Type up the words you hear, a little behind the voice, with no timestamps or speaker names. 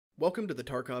Welcome to the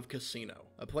Tarkov Casino,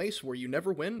 a place where you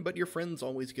never win, but your friends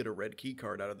always get a red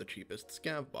keycard out of the cheapest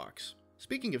Scav box.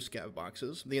 Speaking of Scav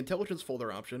boxes, the intelligence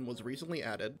folder option was recently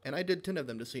added, and I did 10 of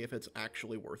them to see if it's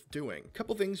actually worth doing.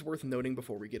 Couple things worth noting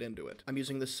before we get into it. I'm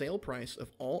using the sale price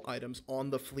of all items on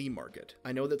the flea market.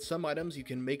 I know that some items you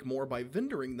can make more by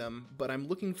vendoring them, but I'm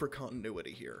looking for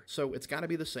continuity here, so it's gotta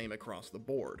be the same across the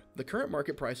board. The current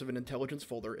market price of an intelligence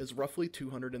folder is roughly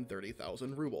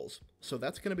 230,000 rubles, so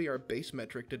that's gonna be our base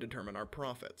metric to determine our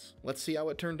profits. Let's see how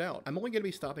it turned out. I'm only gonna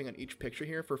be stopping on each picture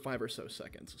here for 5 or so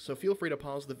seconds, so feel free to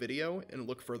pause the video and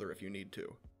look further if you need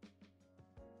to.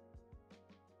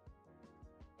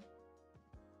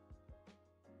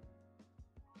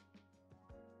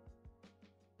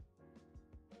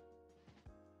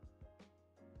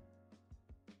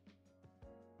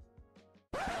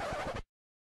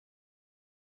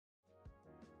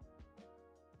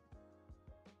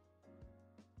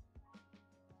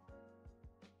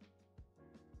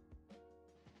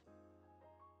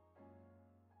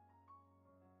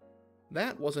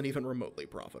 That wasn't even remotely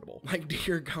profitable. Like,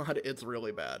 dear God, it's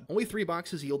really bad. Only 3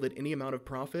 boxes yielded any amount of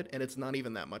profit, and it's not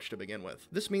even that much to begin with.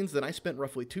 This means that I spent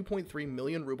roughly 2.3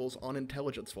 million rubles on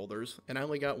intelligence folders, and I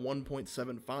only got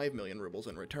 1.75 million rubles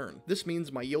in return. This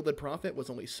means my yielded profit was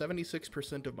only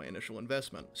 76% of my initial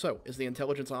investment. So, is the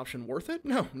intelligence option worth it?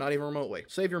 No, not even remotely.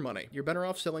 Save your money. You're better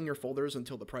off selling your folders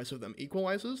until the price of them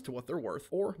equalizes to what they're worth,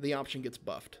 or the option gets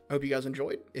buffed. I hope you guys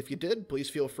enjoyed. If you did, please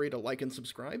feel free to like and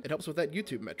subscribe. It helps with that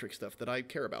YouTube metric stuff that I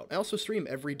care about. I also stream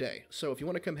every day, so if you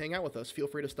want to come hang out with us, feel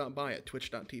free to stop by at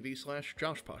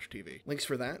twitch.tv/JoshPoshTV. Links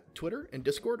for that, Twitter, and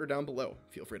Discord are down below.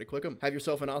 Feel free to click them. Have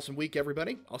yourself an awesome week,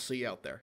 everybody. I'll see you out there.